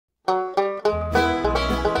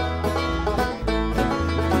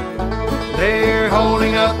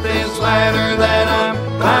up this ladder that I'm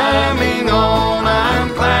climbing on.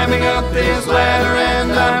 I'm climbing up this ladder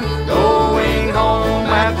and I'm going home.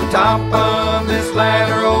 At the top of this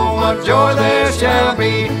ladder, oh, what joy there shall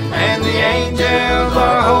be. And the angels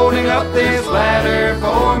are holding up this ladder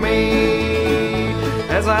for me.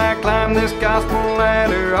 As I climb this gospel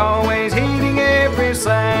ladder, always heeding every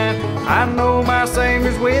sign, I know my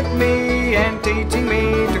Savior's with me and teaching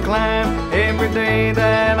me to climb. Every day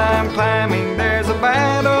that I'm climbing, there's a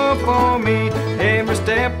battle for me. Every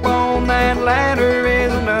step on that ladder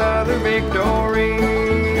is another victory.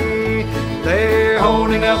 They're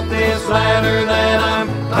holding up this ladder that I'm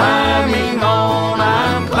climbing on.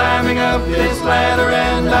 I'm climbing up this ladder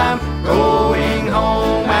and I'm going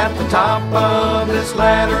home. At the top of this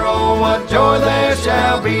ladder, oh, what joy there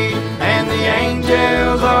shall be. And the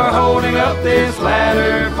angels are holding up this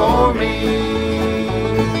ladder for me.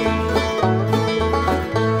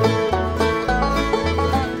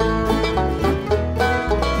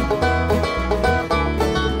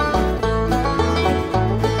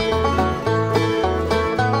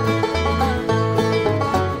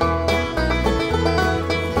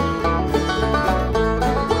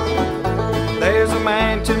 There's a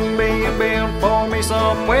mansion being built for me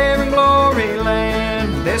somewhere in glory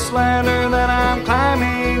land. This ladder that I'm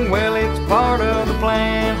climbing, well, it's part of the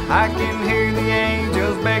plan. I can hear the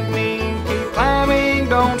angels beckoning, keep climbing,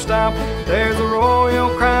 don't stop. There's a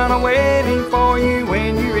royal crown awaiting for you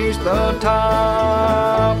when you reach the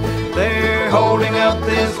top. They're holding up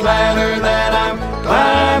this ladder that I'm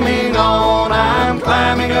climbing on. I'm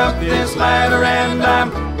climbing up this ladder and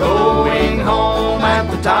I'm going home. At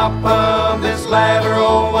the top of this ladder,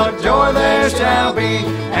 oh, what joy there shall be.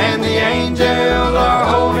 And the angels are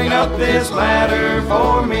holding up this ladder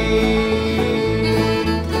for me.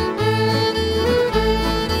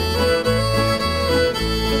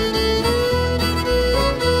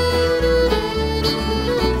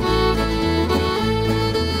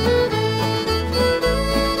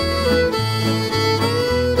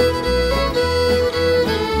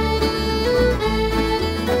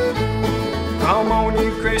 Come on,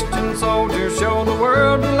 you Christian soldiers, show the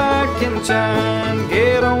world the light can shine.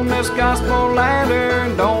 Get on this gospel ladder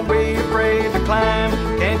and don't be afraid to climb.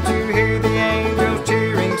 Can't you hear the angels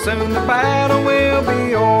cheering? Soon the battle will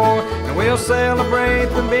be o'er, and we'll celebrate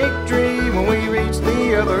the victory when we reach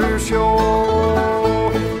the other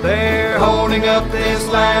shore. They're holding up this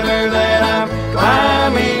ladder that I'm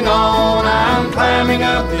climbing on. I'm climbing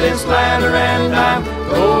up this ladder and I'm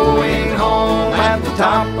going home. At the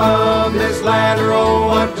top of this ladder, oh,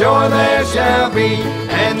 what joy there shall be.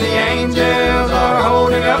 And the angels are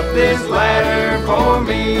holding up this ladder for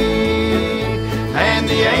me. And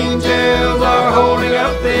the angels are holding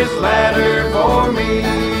up this ladder for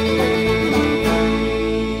me.